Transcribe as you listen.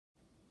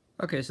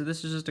Okay, so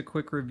this is just a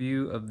quick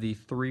review of the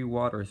 3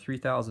 watt or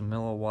 3000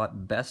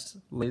 milliwatt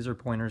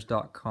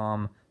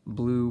bestlaserpointers.com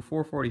blue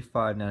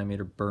 445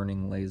 nanometer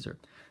burning laser.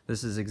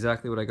 This is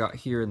exactly what I got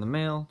here in the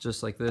mail,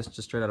 just like this,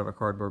 just straight out of a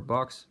cardboard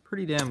box.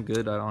 Pretty damn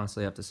good, I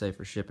honestly have to say,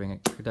 for shipping.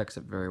 It protects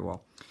it very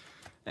well.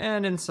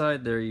 And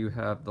inside there you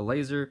have the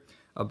laser,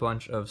 a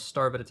bunch of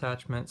Starbit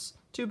attachments,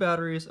 2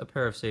 batteries, a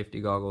pair of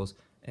safety goggles,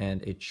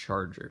 and a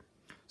charger.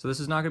 So this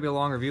is not going to be a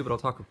long review, but I'll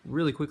talk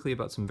really quickly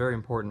about some very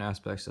important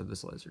aspects of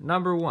this laser.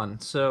 Number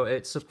 1, so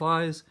it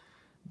supplies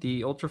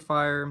the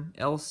Ultrafire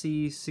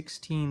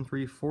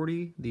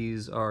LC16340.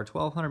 These are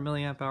 1200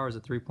 milliamp hours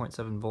at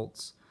 3.7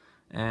 volts.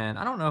 And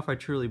I don't know if I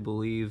truly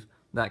believe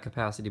that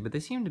capacity, but they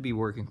seem to be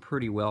working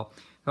pretty well.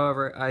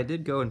 However, I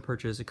did go and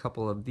purchase a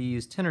couple of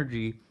these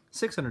Tenergy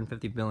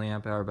 650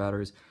 milliamp hour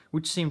batteries,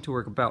 which seem to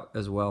work about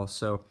as well.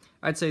 So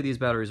I'd say these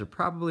batteries are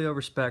probably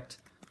overspec'd,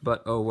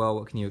 but oh well,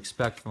 what can you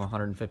expect from a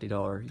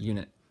 $150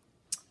 unit?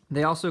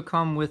 They also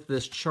come with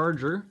this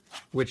charger,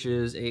 which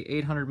is a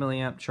 800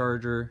 milliamp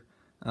charger,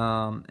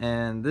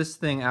 and this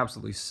thing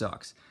absolutely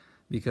sucks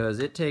because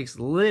it takes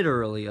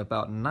literally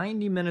about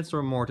 90 minutes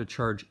or more to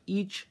charge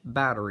each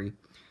battery.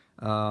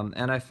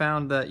 And I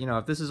found that, you know,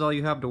 if this is all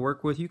you have to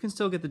work with, you can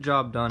still get the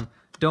job done.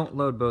 Don't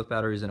load both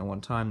batteries in at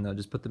one time, though.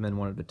 Just put them in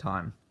one at a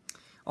time.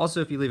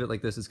 Also, if you leave it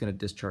like this, it's going to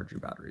discharge your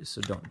batteries,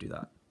 so don't do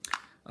that.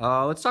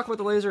 Let's talk about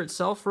the laser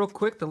itself real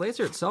quick. The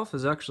laser itself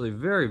is actually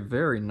very,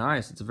 very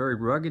nice. It's a very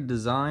rugged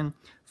design,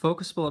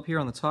 focusable up here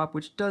on the top,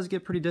 which does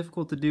get pretty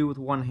difficult to do with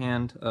one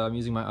hand. I'm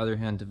using my other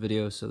hand to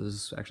video, so this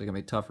is actually going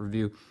to be a tough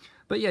review.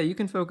 But yeah, you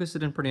can focus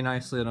it in pretty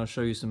nicely, and I'll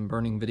show you some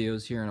burning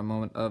videos here in a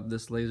moment of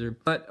this laser.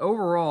 But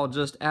overall,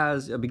 just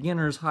as a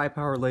beginner's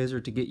high-power laser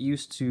to get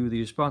used to the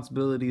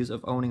responsibilities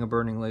of owning a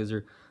burning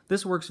laser,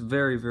 this works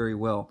very, very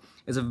well.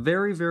 It's a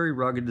very, very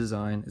rugged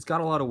design. It's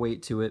got a lot of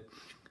weight to it.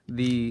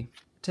 The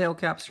tail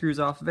cap screws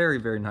off very,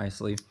 very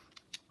nicely.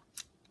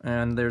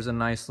 And there's a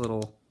nice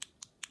little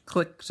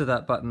click to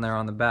that button there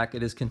on the back.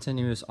 It is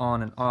continuous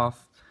on and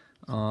off.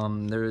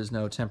 There is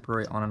no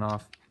temporary on and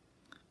off.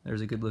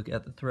 There's a good look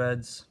at the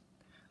threads.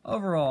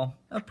 Overall,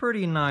 a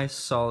pretty nice,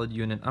 solid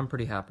unit. I'm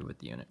pretty happy with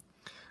the unit.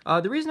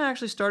 The reason I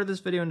actually started this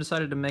video and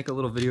decided to make a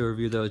little video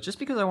review, though, is just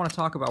because I want to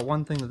talk about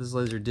one thing that this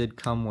laser did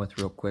come with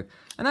real quick,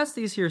 and that's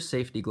these here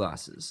safety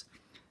glasses.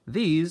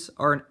 These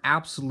are an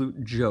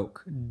absolute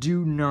joke.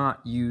 Do not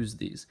use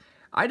these.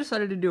 I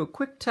decided to do a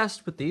quick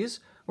test with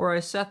these, where I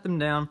set them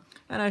down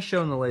and I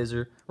shone the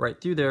laser right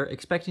through there,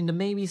 expecting to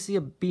maybe see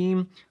a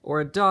beam or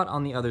a dot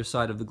on the other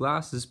side of the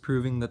glasses,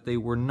 proving that they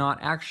were not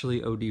actually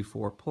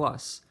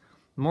OD4+.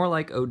 More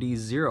like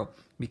OD0,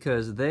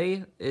 because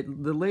the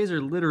laser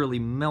literally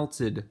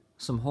melted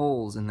some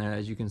holes in there,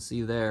 as you can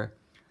see there,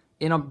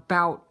 in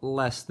about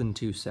less than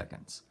 2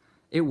 seconds.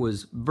 It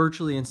was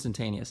virtually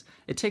instantaneous.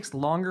 It takes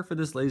longer for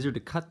this laser to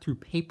cut through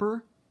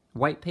paper,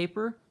 white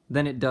paper,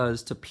 than it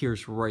does to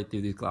pierce right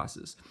through these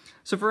glasses.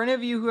 So for any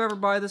of you who ever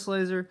buy this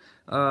laser,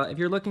 if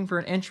you're looking for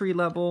an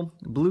entry-level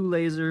blue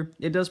laser,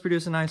 it does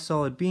produce a nice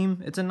solid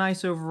beam. It's a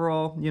nice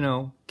overall, you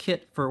know,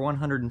 kit for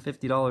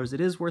 $150.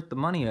 It is worth the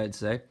money, I'd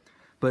say.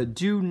 But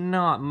do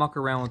not muck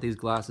around with these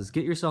glasses.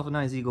 Get yourself a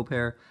nice Eagle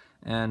pair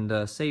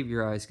and save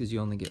your eyes, because you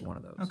only get one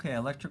of those. Okay,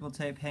 electrical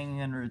tape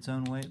hanging under its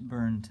own weight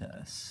burn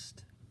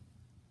test.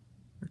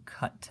 Or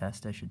cut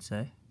test, I should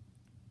say.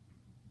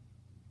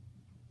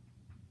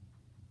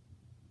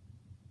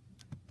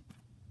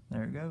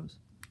 There it goes.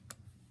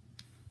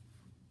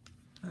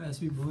 Alright,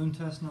 this will be balloon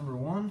test number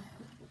 1.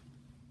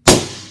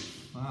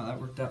 Wow, that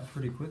worked out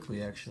pretty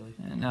quickly, actually.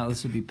 And now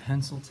this would be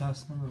pencil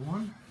test number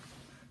 1.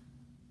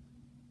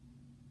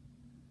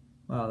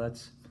 Wow,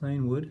 that's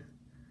plain wood.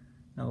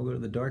 Now we'll go to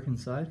the darkened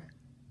side.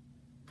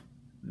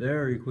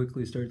 Very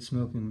quickly starts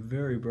smoking,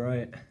 very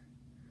bright.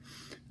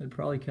 It'd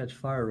probably catch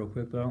fire real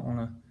quick, but I don't want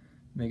to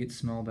make it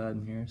smell bad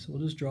in here. So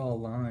we'll just draw a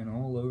line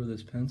all over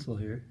this pencil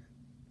here.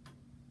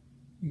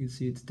 You can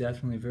see it's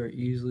definitely very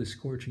easily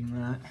scorching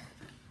that.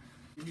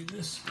 Do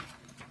this.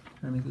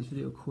 Try to make this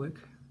video quick.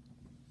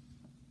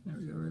 There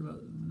we go, right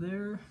about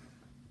there.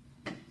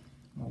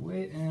 I'll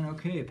wait, and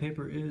okay,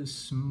 paper is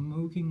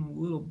smoking a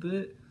little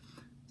bit.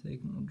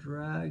 We'll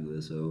drag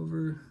this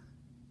over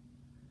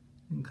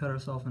and cut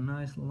ourselves a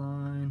nice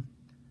line,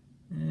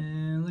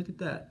 and look at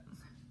that,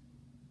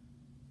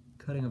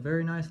 cutting a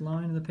very nice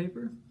line in the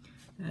paper.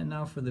 And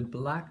now for the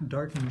black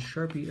darkened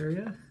Sharpie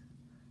area,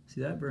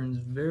 see that burns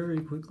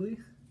very quickly,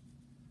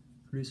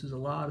 produces a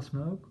lot of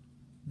smoke,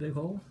 big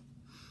hole,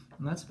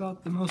 and that's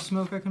about the most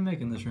smoke I can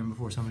make in this room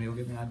before somebody will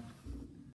get mad.